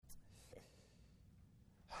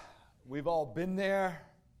We've all been there,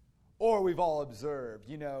 or we've all observed.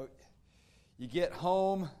 You know, you get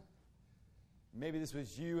home, maybe this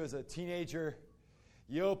was you as a teenager,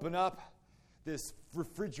 you open up this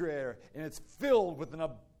refrigerator, and it's filled with an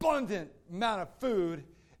abundant amount of food,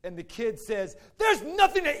 and the kid says, "There's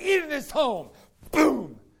nothing to eat in this home!"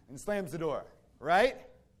 Boom! And slams the door, right?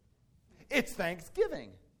 It's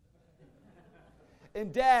Thanksgiving.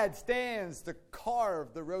 And Dad stands to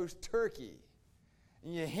carve the roast turkey.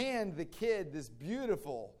 And you hand the kid this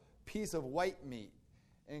beautiful piece of white meat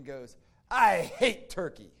and goes, "I hate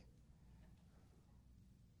turkey."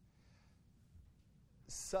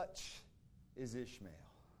 Such is Ishmael.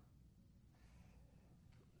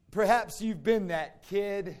 Perhaps you've been that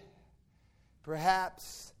kid.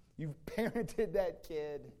 Perhaps you've parented that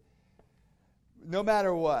kid. No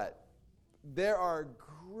matter what, there are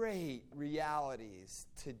great realities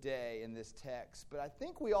today in this text, but I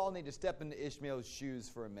think we all need to step into Ishmael's shoes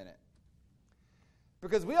for a minute.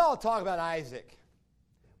 Because we all talk about Isaac.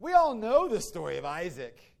 We all know the story of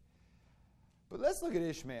Isaac. But let's look at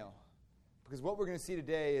Ishmael. Because what we're going to see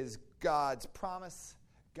today is God's promise,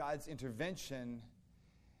 God's intervention,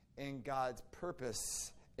 and God's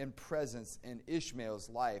purpose and presence in Ishmael's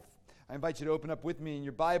life. I invite you to open up with me in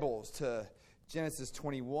your Bibles to Genesis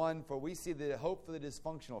 21, for we see the hope for the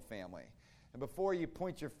dysfunctional family. And before you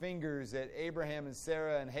point your fingers at Abraham and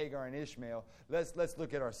Sarah and Hagar and Ishmael, let's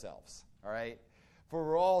look at ourselves, all right? For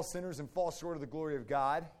we're all sinners and fall short of the glory of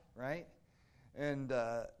God, right? And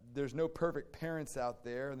there's no perfect parents out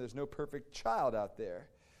there, and there's no perfect child out there.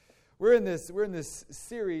 We're in this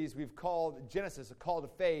series we've called Genesis, a call to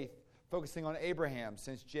faith, focusing on Abraham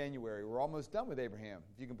since January. We're almost done with Abraham,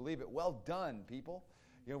 if you can believe it. Well done, people.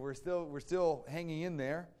 You know, we're still hanging in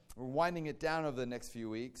there. We're winding it down over the next few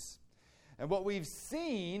weeks. And what we've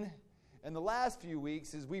seen in the last few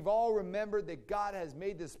weeks is we've all remembered that God has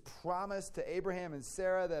made this promise to Abraham and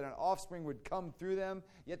Sarah that an offspring would come through them,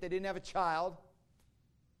 yet they didn't have a child.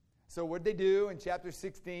 So what did they do in chapter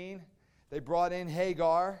 16? They brought in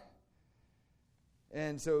Hagar.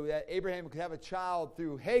 And so that Abraham could have a child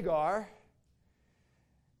through Hagar.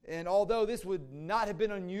 And although this would not have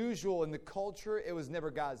been unusual in the culture, it was never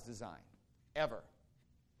God's design, ever.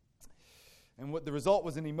 And what the result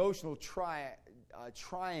was an emotional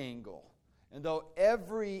triangle. And though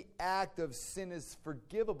every act of sin is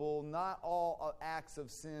forgivable, not all acts of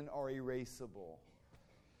sin are erasable.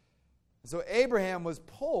 So Abraham was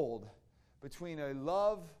pulled between a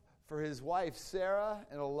love for his wife Sarah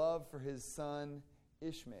and a love for his son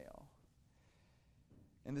Ishmael.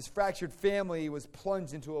 And this fractured family was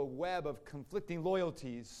plunged into a web of conflicting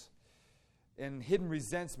loyalties and hidden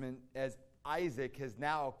resentment as Isaac has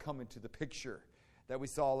now come into the picture that we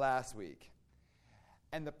saw last week.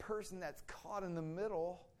 And the person that's caught in the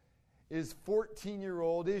middle is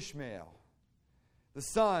 14-year-old Ishmael, the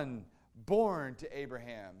son born to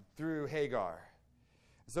Abraham through Hagar.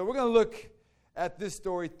 So we're going to look at this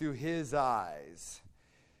story through his eyes.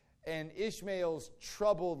 And Ishmael's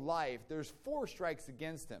troubled life, there's 4 strikes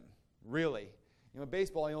against him, really. You know, in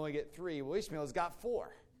baseball, you only get 3. Well, Ishmael's got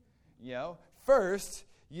 4. You know, first,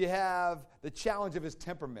 you have the challenge of his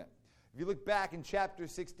temperament. If you look back in chapter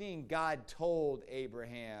 16, God told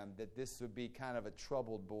Abraham that this would be kind of a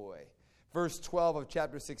troubled boy. Verse 12 of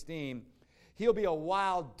chapter 16, he'll be a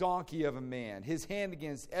wild donkey of a man, his hand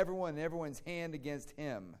against everyone and everyone's hand against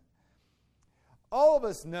him. All of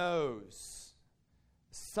us knows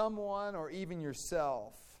someone or even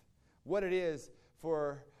yourself what it is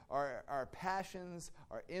for our passions,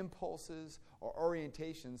 our impulses, our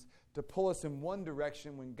orientations to pull us in one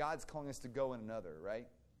direction when God's calling us to go in another, right?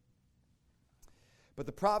 But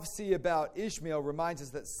the prophecy about Ishmael reminds us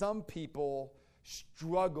that some people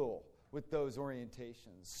struggle with those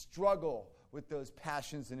orientations, struggle with those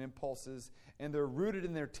passions and impulses, and they're rooted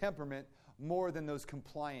in their temperament more than those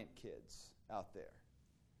compliant kids out there.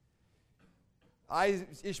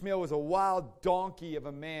 Ishmael was a wild donkey of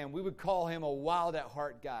a man. We would call him a wild at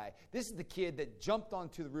heart guy. This is the kid that jumped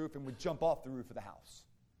onto the roof and would jump off the roof of the house.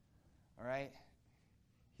 All right?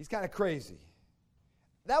 He's kind of crazy.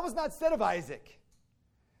 That was not said of Isaac.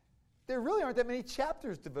 There really aren't that many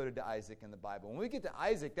chapters devoted to Isaac in the Bible. When we get to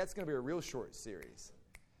Isaac, that's going to be a real short series.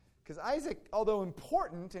 Because Isaac, although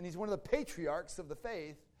important, and he's one of the patriarchs of the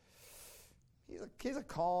faith, he's a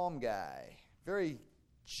calm guy. Very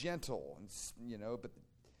gentle, and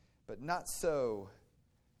but not so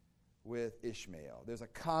with Ishmael. There's a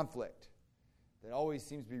conflict that always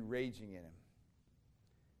seems to be raging in him.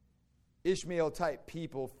 Ishmael-type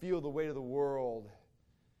people feel the weight of the world.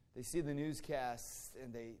 They see the newscasts,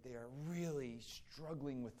 and they are really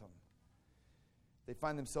struggling with them. They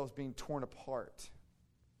find themselves being torn apart.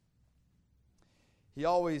 He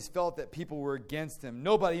always felt that people were against him.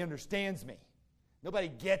 Nobody understands me. Nobody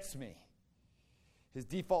gets me. His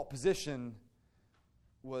default position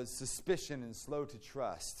was suspicion and slow to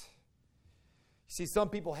trust. You see, some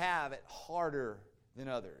people have it harder than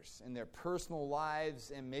others in their personal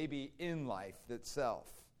lives and maybe in life itself,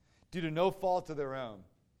 due to no fault of their own.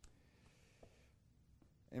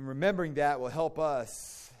 And remembering that will help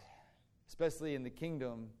us, especially in the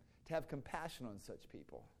kingdom, to have compassion on such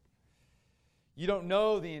people. You don't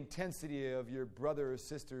know the intensity of your brother or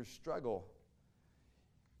sister's struggle.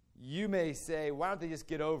 You may say, why don't they just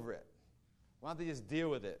get over it? Why don't they just deal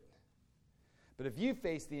with it? But if you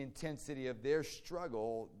face the intensity of their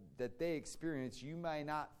struggle that they experience, you might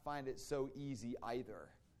not find it so easy either.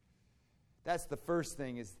 That's the first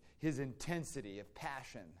thing, is his intensity of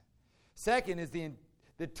passion. Second is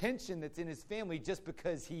the tension that's in his family just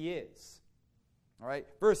because he is. All right,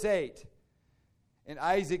 verse 8. And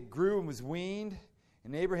Isaac grew and was weaned,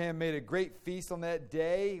 and Abraham made a great feast on that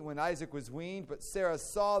day when Isaac was weaned. But Sarah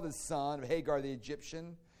saw the son of Hagar the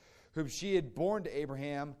Egyptian, whom she had borne to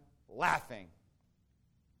Abraham, laughing.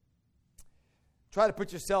 Try to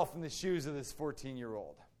put yourself in the shoes of this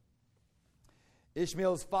 14-year-old.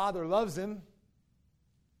 Ishmael's father loves him,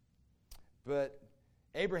 but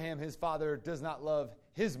Abraham, his father, does not love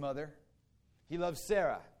his mother. He loves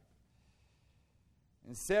Sarah.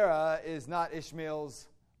 And Sarah is not Ishmael's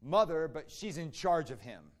mother, but she's in charge of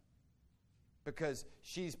him because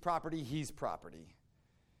she's property, he's property.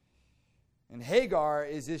 And Hagar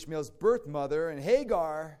is Ishmael's birth mother, and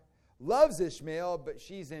Hagar loves Ishmael, but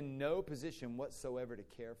she's in no position whatsoever to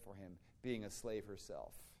care for him, being a slave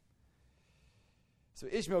herself. So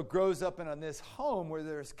Ishmael grows up in this home where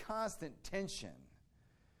there's constant tension.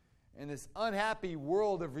 And this unhappy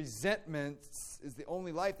world of resentments is the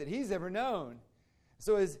only life that he's ever known.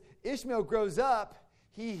 So as Ishmael grows up,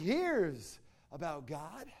 he hears about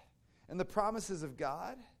God and the promises of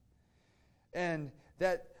God, and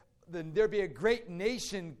that there be a great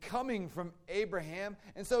nation coming from Abraham.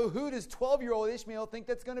 And so who does 12-year-old Ishmael think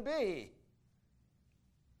that's going to be?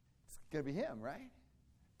 It's going to be him, right?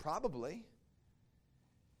 Probably.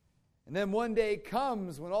 And then one day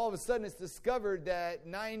comes when all of a sudden it's discovered that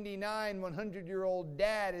 99, 100-year-old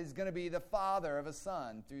dad is going to be the father of a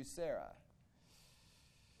son through Sarah.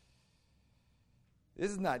 This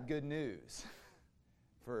is not good news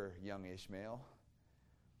for young Ishmael.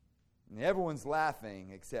 And everyone's laughing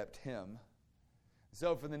except him.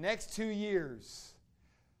 So for the next 2 years,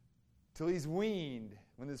 till he's weaned,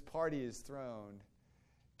 when this party is thrown,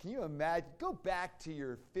 can you imagine? Go back to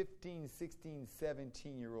your 15, 16,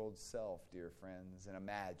 17-year-old self, dear friends, and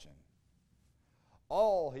imagine.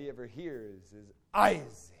 All he ever hears is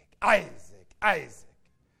Isaac, Isaac, Isaac.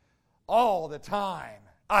 All the time,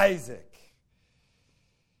 Isaac.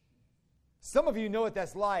 Some of you know what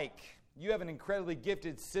that's like. You have an incredibly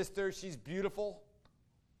gifted sister. She's beautiful.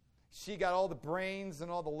 She got all the brains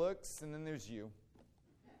and all the looks, and then there's you.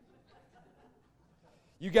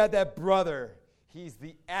 You got that brother. He's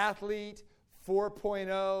the athlete,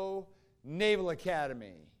 4.0, Naval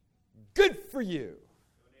Academy. Good for you.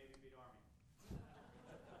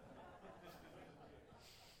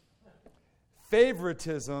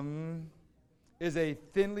 Favoritism is a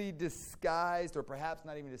thinly disguised, or perhaps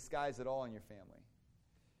not even disguised at all, in your family.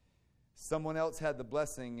 Someone else had the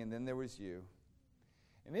blessing, and then there was you.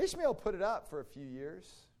 And Ishmael put it up for a few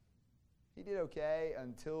years. He did okay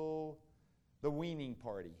until the weaning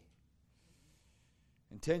party.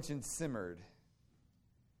 And tension simmered.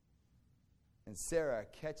 And Sarah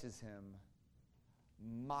catches him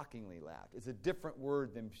mockingly laughed. It's a different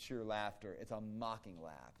word than pure laughter. It's a mocking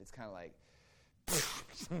laugh. It's kind of like,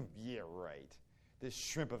 yeah, right. This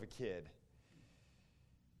shrimp of a kid.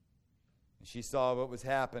 And she saw what was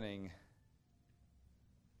happening.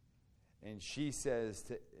 And she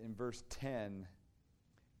says in verse 10,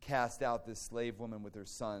 cast out this slave woman with her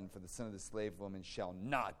son, for the son of the slave woman shall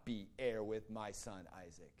not be heir with my son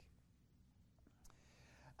Isaac.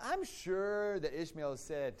 I'm sure that Ishmael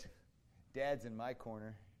said, Dad's in my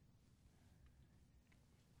corner.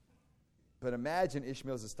 But imagine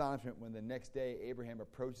Ishmael's astonishment when the next day Abraham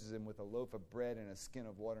approaches him with a loaf of bread and a skin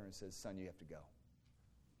of water and says, son, you have to go.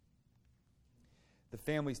 The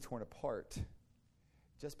family's torn apart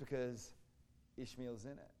just because Ishmael's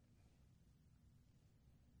in it.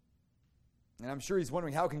 And I'm sure he's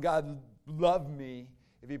wondering, how can God love me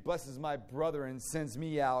if he blesses my brother and sends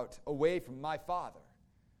me out away from my father?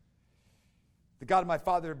 The God my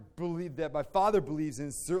father believes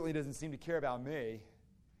in certainly doesn't seem to care about me.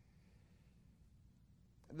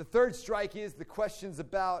 And the third strike is the questions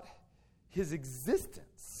about his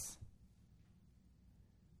existence.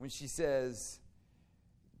 When she says,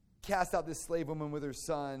 cast out this slave woman with her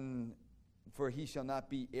son, for he shall not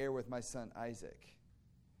be heir with my son Isaac.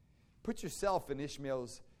 Put yourself in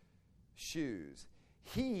Ishmael's shoes.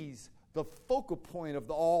 He's the focal point of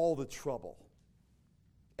all the trouble.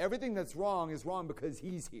 Everything that's wrong is wrong because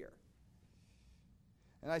he's here.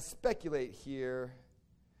 And I speculate here,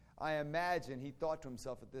 I imagine he thought to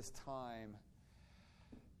himself at this time,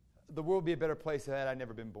 the world would be a better place had I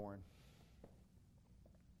never been born.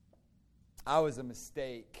 I was a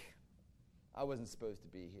mistake. I wasn't supposed to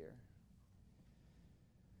be here.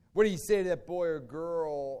 What do you say to that boy or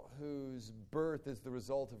girl whose birth is the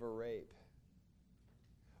result of a rape?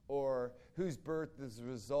 Or whose birth is the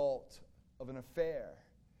result of an affair?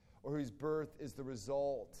 Or whose birth is the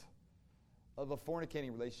result of a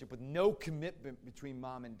fornicating relationship with no commitment between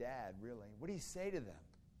mom and dad, really? What do you say to them?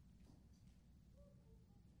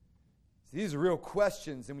 See, these are real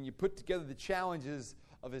questions, and when you put together the challenges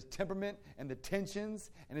of his temperament and the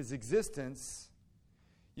tensions and his existence,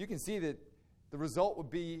 you can see that the result would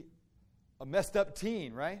be a messed up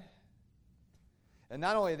teen, right? And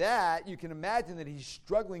not only that, you can imagine that he's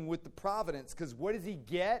struggling with the providence, because what does he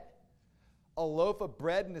get? A loaf of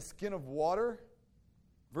bread and a skin of water?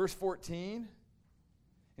 Verse 14.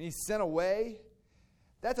 And he's sent away.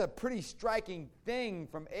 That's a pretty striking thing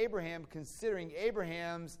from Abraham, considering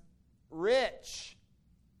Abraham's rich.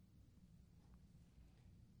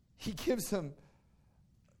 He gives him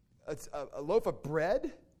a loaf of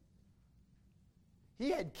bread.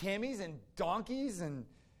 He had camels and donkeys and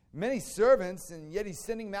many servants, and yet he's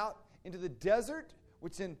sending him out into the desert,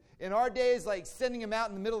 which in our day is like sending him out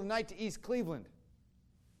in the middle of the night to East Cleveland.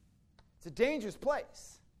 It's a dangerous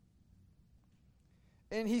place.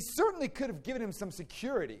 And he certainly could have given him some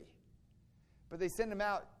security, but they send him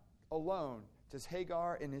out alone, just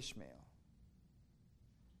Hagar and Ishmael.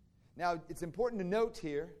 Now, it's important to note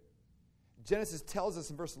here, Genesis tells us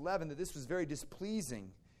in verse 11 that this was very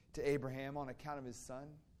displeasing to Abraham on account of his son.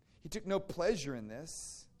 He took no pleasure in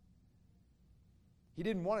this. He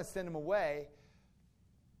didn't want to send him away,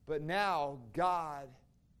 but now God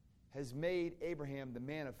has made Abraham the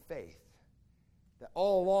man of faith that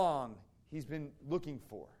all along he's been looking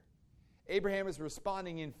for. Abraham is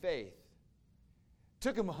responding in faith.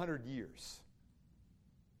 Took him 100 years,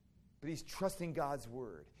 but he's trusting God's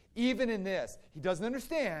word. Even in this, he doesn't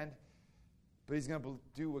understand, but he's going to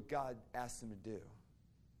do what God asked him to do.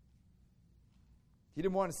 He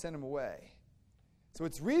didn't want to send him away. So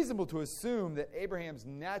it's reasonable to assume that Abraham's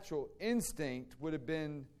natural instinct would have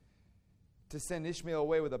been to send Ishmael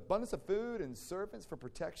away with abundance of food and servants for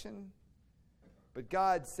protection. But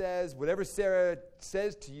God says, whatever Sarah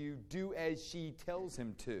says to you, do as she tells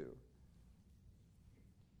him to.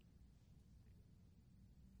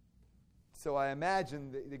 So I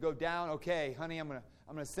imagine they go down, okay, honey, I'm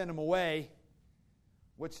gonna send him away.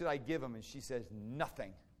 What should I give him? And she says,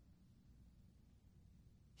 nothing.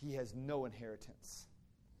 He has no inheritance.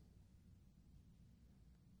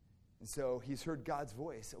 And so he's heard God's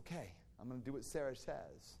voice. Okay, I'm going to do what Sarah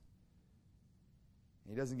says. And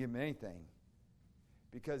he doesn't give him anything,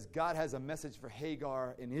 because God has a message for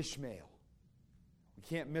Hagar and Ishmael. We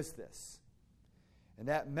can't miss this. And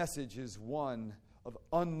that message is one of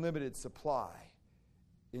unlimited supply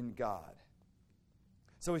in God.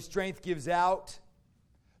 So his strength gives out.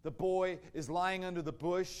 The boy is lying under the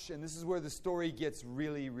bush, and this is where the story gets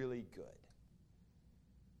really, really good.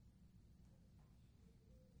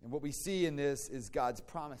 And what we see in this is God's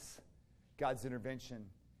promise, God's intervention,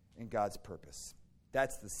 and God's purpose.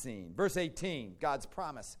 That's the scene. Verse 18, God's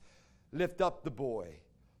promise. Lift up the boy,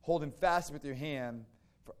 hold him fast with your hand,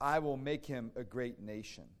 for I will make him a great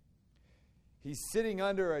nation. He's sitting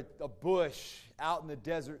under a bush out in the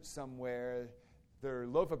desert somewhere. Their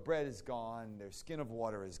loaf of bread is gone. Their skin of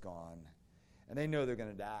water is gone. And they know they're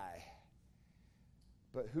going to die.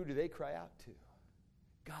 But who do they cry out to?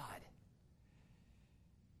 God.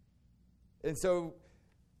 And so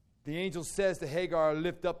the angel says to Hagar,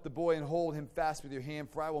 lift up the boy and hold him fast with your hand,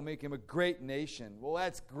 for I will make him a great nation. Well,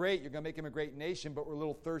 that's great. You're going to make him a great nation, but we're a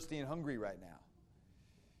little thirsty and hungry right now.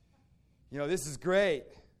 You know, this is great.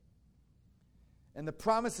 And the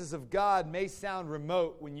promises of God may sound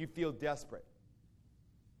remote when you feel desperate.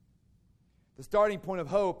 The starting point of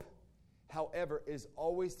hope, however, is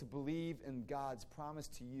always to believe in God's promise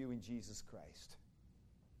to you in Jesus Christ.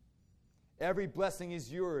 Every blessing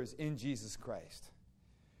is yours in Jesus Christ.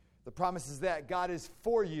 The promise is that God is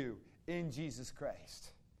for you in Jesus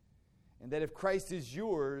Christ. And that if Christ is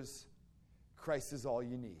yours, Christ is all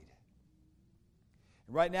you need.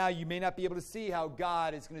 And right now, you may not be able to see how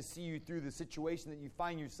God is going to see you through the situation that you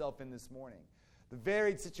find yourself in this morning. The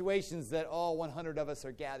varied situations that all 100 of us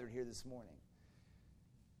are gathered here this morning.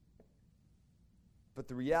 But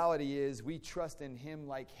the reality is we trust in him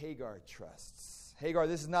like Hagar trusts. Hagar,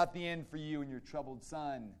 this is not the end for you and your troubled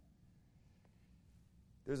son.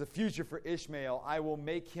 There's a future for Ishmael. I will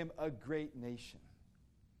make him a great nation.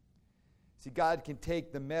 See, God can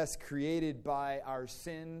take the mess created by our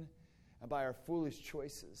sin and by our foolish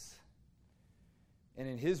choices, and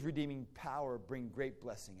in his redeeming power bring great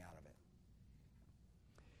blessing out of it.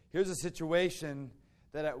 Here's a situation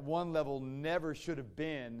that at one level never should have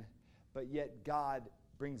been, but yet God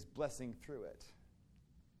brings blessing through it.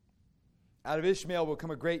 Out of Ishmael will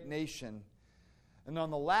come a great nation, and on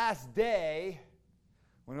the last day,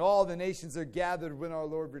 when all the nations are gathered, when our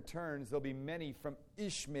Lord returns, there'll be many from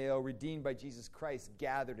Ishmael redeemed by Jesus Christ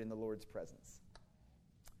gathered in the Lord's presence.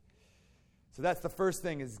 So that's the first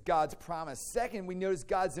thing, is God's promise. Second, we notice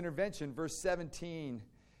God's intervention. Verse 17,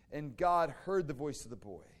 and God heard the voice of the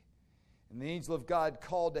boy. And the angel of God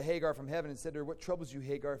called to Hagar from heaven and said to her, what troubles you,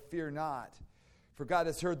 Hagar? Fear not, for God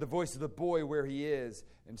has heard the voice of the boy where he is.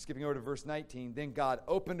 And skipping over to verse 19, then God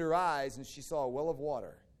opened her eyes, and she saw a well of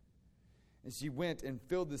water. And she went and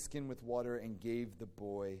filled the skin with water and gave the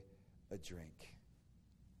boy a drink.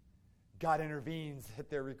 God intervenes at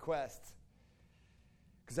their request,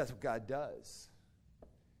 because that's what God does.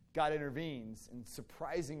 God intervenes in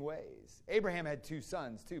surprising ways. Abraham had 2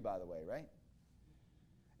 sons too, by the way, right?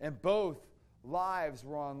 And both lives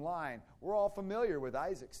were on line. We're all familiar with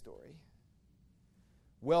Isaac's story.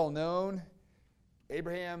 Well known.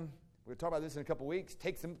 Abraham, we're going to talk about this in a couple weeks,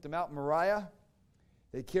 takes him to Mount Moriah.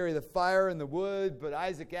 They carry the fire and the wood, but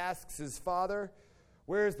Isaac asks his father,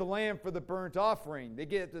 where's the lamb for the burnt offering? They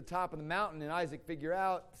get to the top of the mountain, and Isaac figures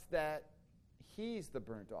out that he's the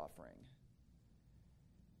burnt offering.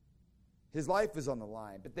 His life is on the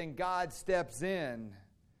line, but then God steps in.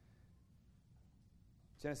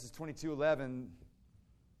 Genesis 22:11,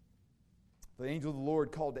 the angel of the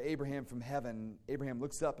Lord called to Abraham from heaven. Abraham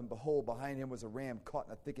looks up, and behold, behind him was a ram caught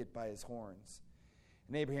in a thicket by his horns.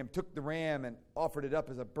 And Abraham took the ram and offered it up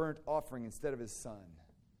as a burnt offering instead of his son.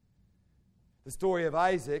 The story of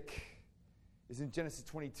Isaac is in Genesis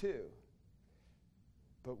 22.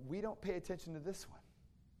 But we don't pay attention to this one.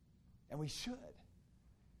 And we should.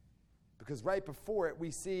 Because right before it,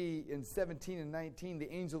 we see in 17 and 19,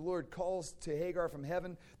 the angel of the Lord calls to Hagar from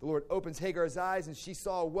heaven. The Lord opens Hagar's eyes, and she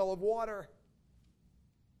saw a well of water.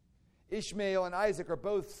 Ishmael and Isaac are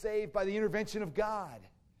both saved by the intervention of God.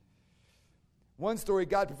 One story,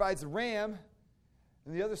 God provides a ram.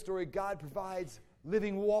 In the other story, God provides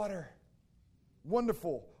living water.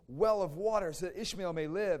 Wonderful well of water so that Ishmael may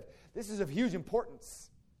live. This is of huge importance,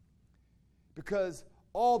 because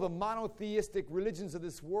all the monotheistic religions of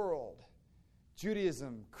this world,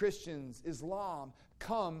 Judaism, Christians, Islam,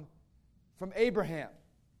 come from Abraham.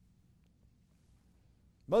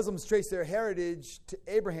 Muslims trace their heritage to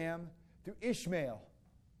Abraham through Ishmael.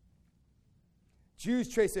 Jews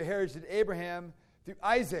trace their heritage to Abraham through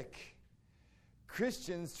Isaac.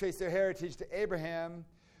 Christians trace their heritage to Abraham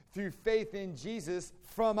through faith in Jesus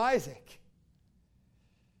from Isaac.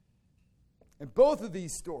 And both of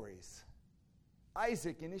these stories,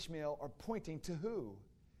 Isaac and Ishmael, are pointing to who?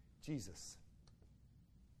 Jesus.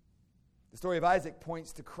 The story of Isaac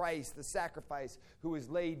points to Christ, the sacrifice, who was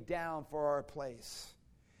laid down for our place.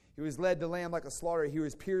 He was led to lamb like a slaughter. He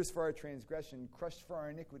was pierced for our transgression, crushed for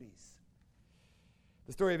our iniquities.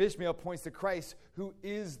 The story of Ishmael points to Christ, who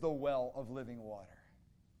is the well of living water,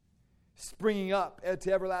 springing up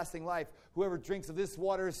to everlasting life. Whoever drinks of this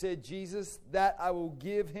water, said Jesus, that I will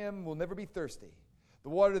give him will never be thirsty. The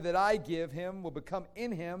water that I give him will become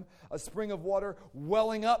in him a spring of water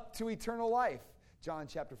welling up to eternal life. John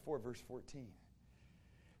chapter 4, verse 14.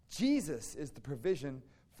 Jesus is the provision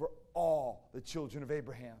for all the children of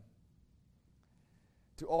Abraham.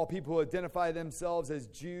 To all people who identify themselves as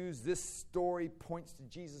Jews, this story points to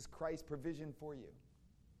Jesus Christ's provision for you.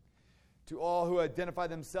 To all who identify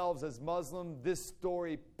themselves as Muslim, this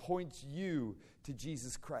story points you to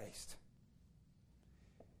Jesus Christ.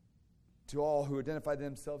 To all who identify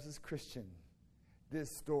themselves as Christian,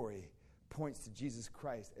 this story points to Jesus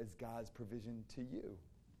Christ as God's provision to you.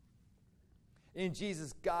 In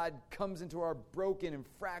Jesus, God comes into our broken and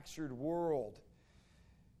fractured world.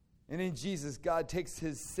 And in Jesus, God takes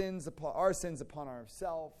our sins upon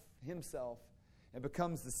himself, and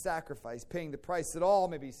becomes the sacrifice, paying the price that all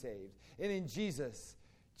may be saved. And in Jesus,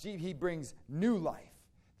 he brings new life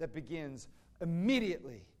that begins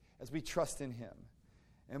immediately as we trust in him,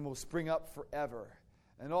 and will spring up forever.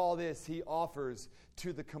 And all this he offers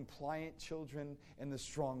to the compliant children and the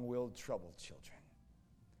strong-willed, troubled children.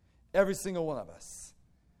 Every single one of us.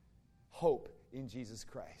 Hope in Jesus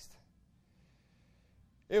Christ.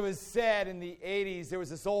 It was said in the 80s there was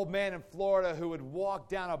this old man in Florida who would walk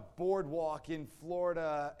down a boardwalk in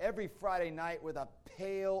Florida every Friday night with a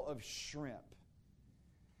pail of shrimp.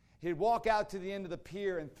 He'd walk out to the end of the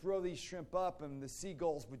pier and throw these shrimp up, and the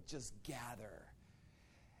seagulls would just gather.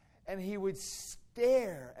 And he would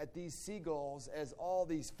stare at these seagulls as all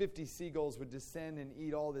these 50 seagulls would descend and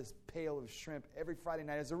eat all this pail of shrimp every Friday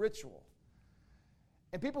night as a ritual.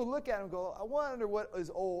 And people would look at him and go, I wonder what is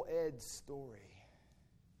old Ed's story.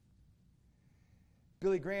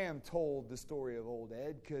 Billy Graham told the story of old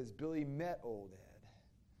Ed because Billy met old Ed.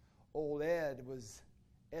 Old Ed was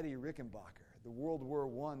Eddie Rickenbacker, the World War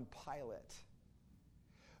I pilot,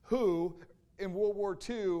 who in World War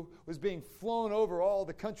II was being flown over all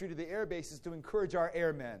the country to the air bases to encourage our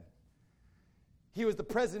airmen. He was the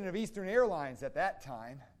president of Eastern Airlines at that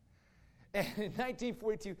time. And in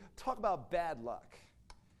 1942, talk about bad luck.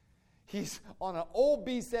 He's on an old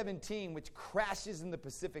B-17 which crashes in the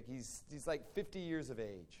Pacific. He's like 50 years of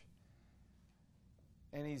age.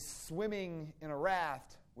 And he's swimming in a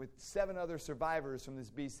raft with 7 other survivors from this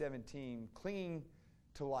B-17, clinging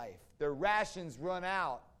to life. Their rations run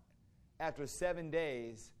out after 7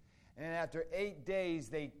 days. And after 8 days,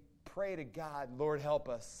 they pray to God, Lord, help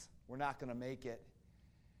us. We're not going to make it.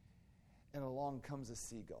 And along comes a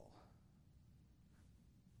seagull.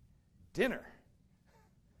 Dinner.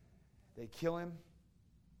 They kill him,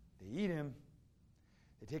 they eat him,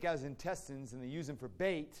 they take out his intestines and they use him for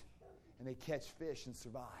bait, and they catch fish and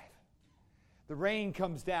survive. The rain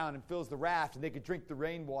comes down and fills the raft, and they could drink the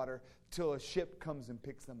rainwater till a ship comes and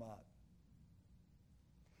picks them up.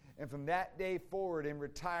 And from that day forward in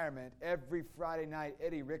retirement, every Friday night,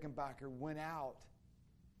 Eddie Rickenbacker went out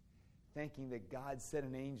thanking that God sent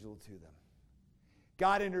an angel to them.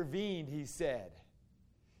 God intervened, he said.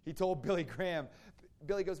 He told Billy Graham.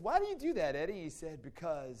 Billy goes, why do you do that, Eddie? He said,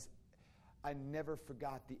 because I never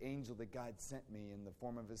forgot the angel that God sent me in the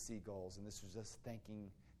form of the seagulls, and this was just thanking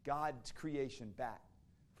God's creation back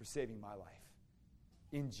for saving my life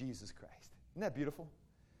in Jesus Christ. Isn't that beautiful?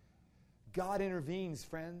 God intervenes,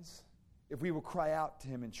 friends, if we will cry out to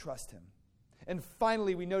him and trust him. And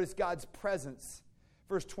finally, we notice God's presence.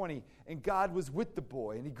 Verse 20, and God was with the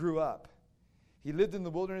boy, and he grew up. He lived in the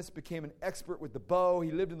wilderness, became an expert with the bow. He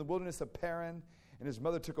lived in the wilderness of Paran, and his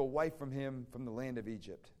mother took a wife from him from the land of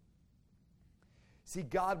Egypt. See,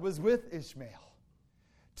 God was with Ishmael.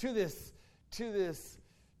 To this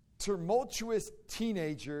tumultuous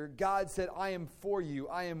teenager, God said, I am for you.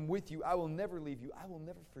 I am with you. I will never leave you. I will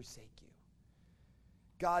never forsake you.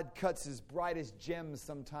 God cuts his brightest gems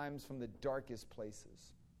sometimes from the darkest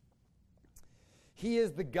places. He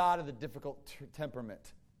is the God of the difficult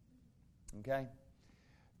temperament. Okay?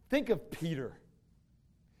 Think of Peter.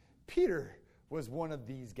 Peter was one of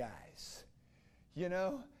these guys. You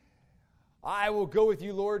know, I will go with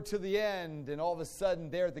you, Lord, to the end. And all of a sudden,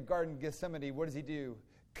 there at the Garden of Gethsemane, what does he do?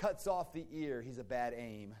 Cuts off the ear. He's a bad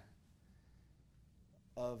aim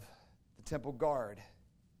of the temple guard.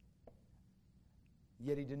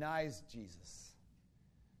 Yet he denies Jesus.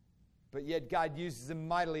 But yet God uses him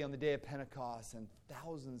mightily on the day of Pentecost, and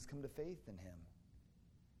thousands come to faith in him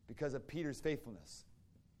because of Peter's faithfulness.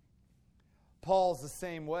 Paul's the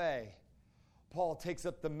same way. Paul takes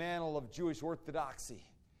up the mantle of Jewish orthodoxy,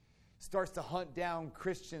 starts to hunt down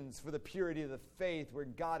Christians for the purity of the faith where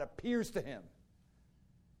God appears to him,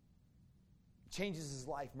 changes his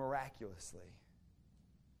life miraculously.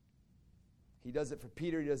 He does it for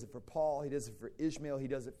Peter, he does it for Paul, he does it for Ishmael, he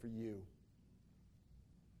does it for you.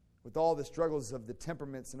 With all the struggles of the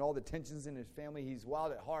temperaments and all the tensions in his family, he's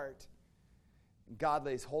wild at heart. And God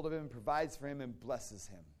lays hold of him, provides for him, and blesses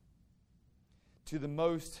him. To the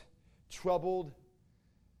most troubled,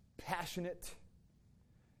 passionate,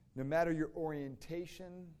 no matter your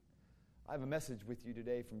orientation, I have a message with you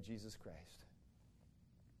today from Jesus Christ.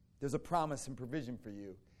 There's a promise and provision for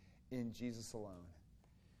you in Jesus alone.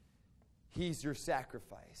 He's your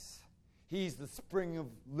sacrifice. He's the spring of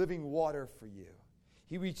living water for you.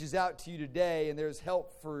 He reaches out to you today, and there's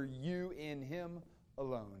help for you in him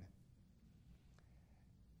alone.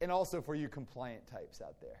 And also for you compliant types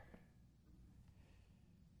out there.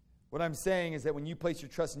 What I'm saying is that when you place your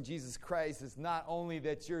trust in Jesus Christ, it's not only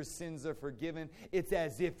that your sins are forgiven, it's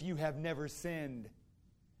as if you have never sinned.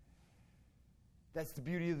 That's the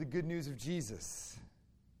beauty of the good news of Jesus.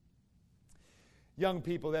 Young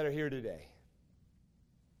people that are here today,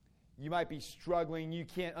 you might be struggling. You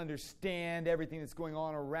can't understand everything that's going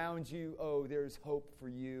on around you. Oh, there's hope for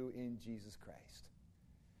you in Jesus Christ.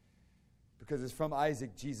 Because it's from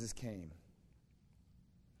Isaac Jesus came.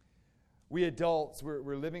 We adults,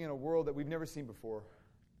 we're living in a world that we've never seen before.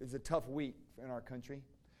 It's a tough week in our country.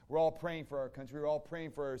 We're all praying for our country. We're all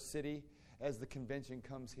praying for our city as the convention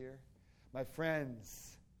comes here. My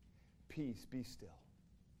friends, peace, be still.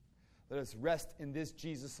 Let us rest in this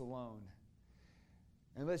Jesus alone.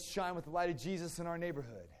 And let's shine with the light of Jesus in our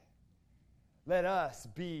neighborhood. Let us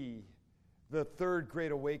be the third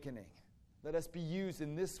great awakening. Let us be used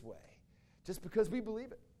in this way, just because we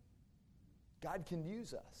believe it. God can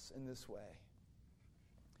use us in this way.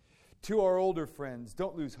 To our older friends,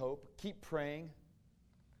 don't lose hope. Keep praying.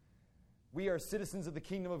 We are citizens of the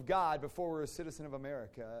kingdom of God before we're a citizen of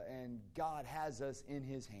America, and God has us in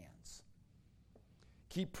his hands.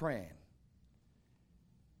 Keep praying.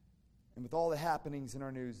 And with all the happenings in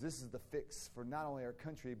our news, this is the fix for not only our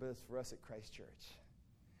country, but it's for us at Christ Church.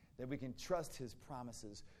 That we can trust his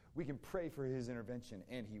promises. We can pray for his intervention,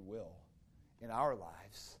 and he will, in our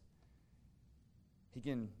lives. He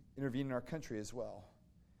can intervene in our country as well,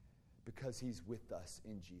 because he's with us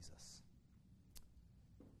in Jesus.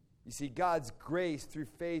 You see, God's grace through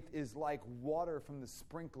faith is like water from the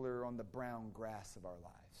sprinkler on the brown grass of our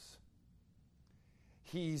lives.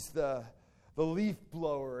 He's the leaf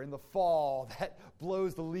blower in the fall that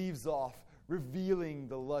blows the leaves off, revealing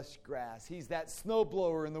the lush grass. He's that snow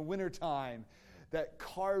blower in the wintertime that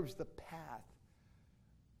carves the path.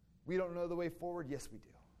 We don't know the way forward? Yes, we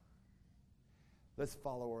do. Let's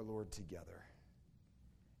follow our Lord together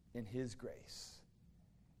in his grace,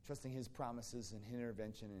 trusting his promises and his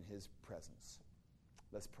intervention in his presence.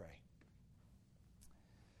 Let's pray.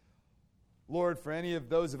 Lord, for any of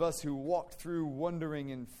those of us who walked through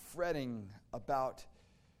wondering and fretting about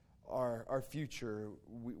our future,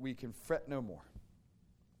 we can fret no more.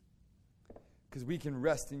 Because we can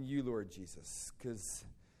rest in you, Lord Jesus. Because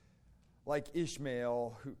like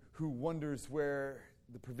Ishmael, who wonders where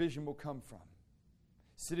the provision will come from,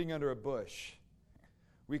 sitting under a bush,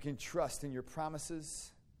 we can trust in your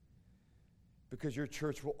promises, because your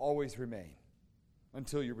church will always remain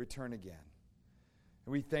until you return again.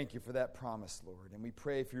 And we thank you for that promise, Lord. And we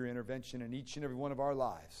pray for your intervention in each and every one of our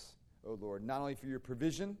lives, oh Lord, not only for your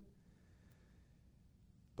provision,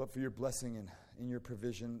 but for your blessing and your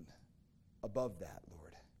provision above that,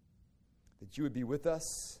 Lord. That you would be with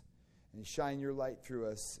us and shine your light through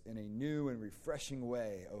us in a new and refreshing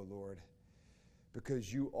way, oh Lord,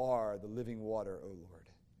 because you are the living water, oh Lord.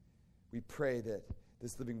 We pray that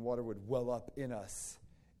this living water would well up in us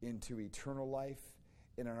into eternal life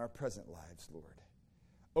and in our present lives, Lord,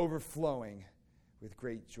 overflowing with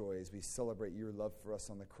great joy as we celebrate your love for us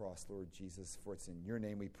on the cross, Lord Jesus. For it's in your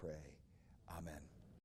name we pray. Amen.